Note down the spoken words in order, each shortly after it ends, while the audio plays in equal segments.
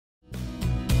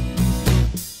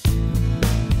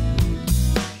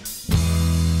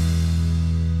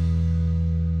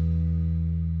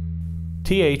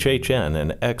THHN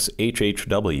and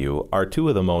XHHW are two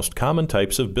of the most common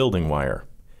types of building wire.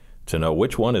 To know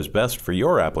which one is best for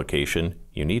your application,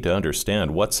 you need to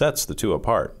understand what sets the two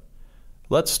apart.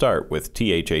 Let's start with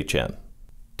THHN.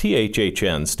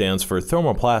 THHN stands for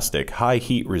Thermoplastic High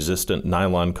Heat Resistant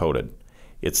Nylon Coated.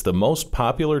 It's the most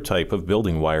popular type of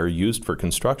building wire used for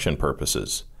construction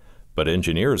purposes, but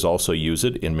engineers also use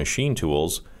it in machine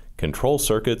tools, control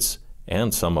circuits,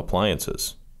 and some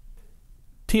appliances.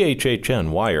 THHN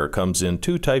wire comes in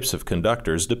two types of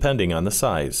conductors depending on the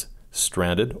size,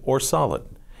 stranded or solid.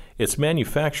 It's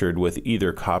manufactured with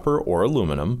either copper or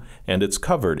aluminum, and it's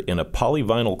covered in a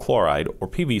polyvinyl chloride or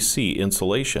PVC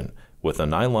insulation with a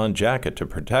nylon jacket to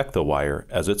protect the wire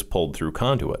as it's pulled through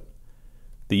conduit.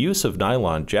 The use of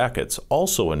nylon jackets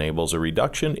also enables a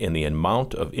reduction in the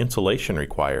amount of insulation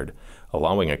required,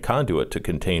 allowing a conduit to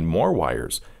contain more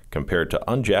wires compared to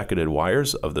unjacketed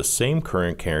wires of the same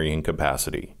current carrying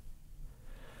capacity.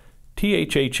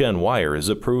 THHN wire is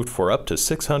approved for up to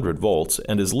 600 volts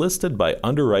and is listed by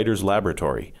Underwriters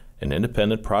Laboratory, an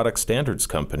independent product standards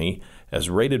company, as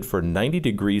rated for 90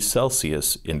 degrees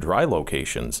Celsius in dry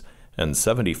locations and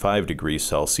 75 degrees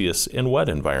Celsius in wet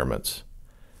environments.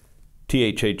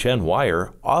 THHN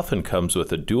wire often comes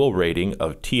with a dual rating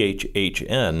of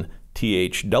THHN,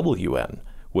 THWN,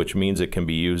 which means it can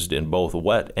be used in both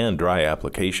wet and dry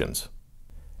applications.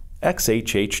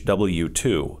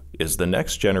 XHHW-2 is the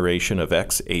next generation of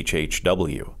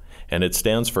XHHW, and it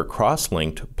stands for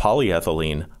Cross-Linked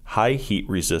Polyethylene High Heat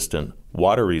Resistant,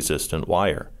 Water Resistant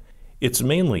Wire. It's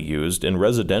mainly used in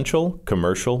residential,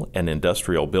 commercial, and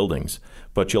industrial buildings,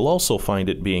 but you'll also find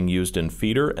it being used in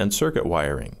feeder and circuit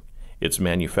wiring. It's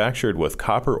manufactured with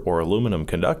copper or aluminum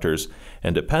conductors,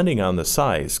 and depending on the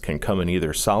size, can come in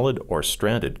either solid or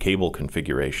stranded cable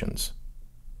configurations.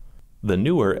 The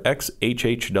newer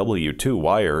XHHW-2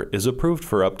 wire is approved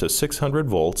for up to 600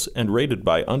 volts and rated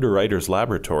by Underwriters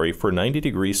Laboratory for 90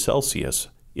 degrees Celsius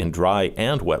in dry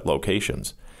and wet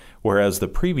locations, whereas the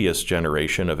previous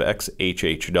generation of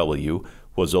XHHW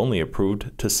was only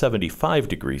approved to 75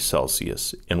 degrees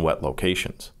Celsius in wet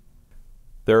locations.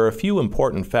 There are a few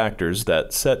important factors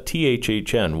that set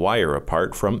THHN wire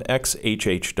apart from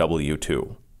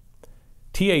XHHW-2.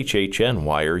 THHN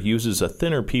wire uses a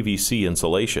thinner PVC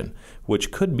insulation,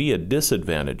 which could be a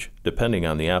disadvantage depending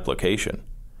on the application.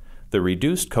 The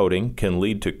reduced coating can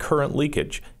lead to current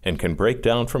leakage and can break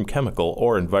down from chemical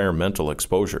or environmental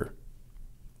exposure.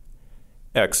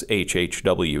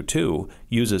 XHHW-2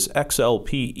 uses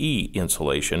XLPE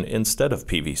insulation instead of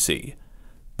PVC.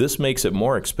 This makes it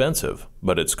more expensive,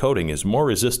 but its coating is more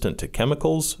resistant to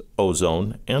chemicals,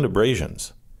 ozone, and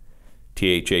abrasions.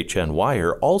 THHN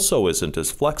wire also isn't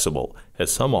as flexible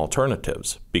as some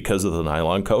alternatives because of the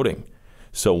nylon coating.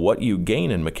 So what you gain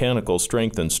in mechanical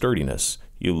strength and sturdiness,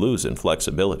 you lose in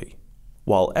flexibility.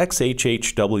 While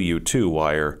XHHW-2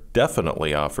 wire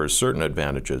definitely offers certain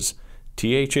advantages,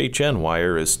 THHN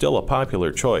wire is still a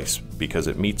popular choice because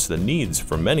it meets the needs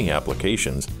for many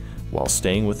applications while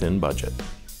staying within budget.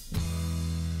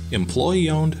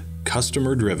 Employee-owned,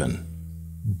 customer-driven,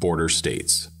 border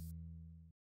states.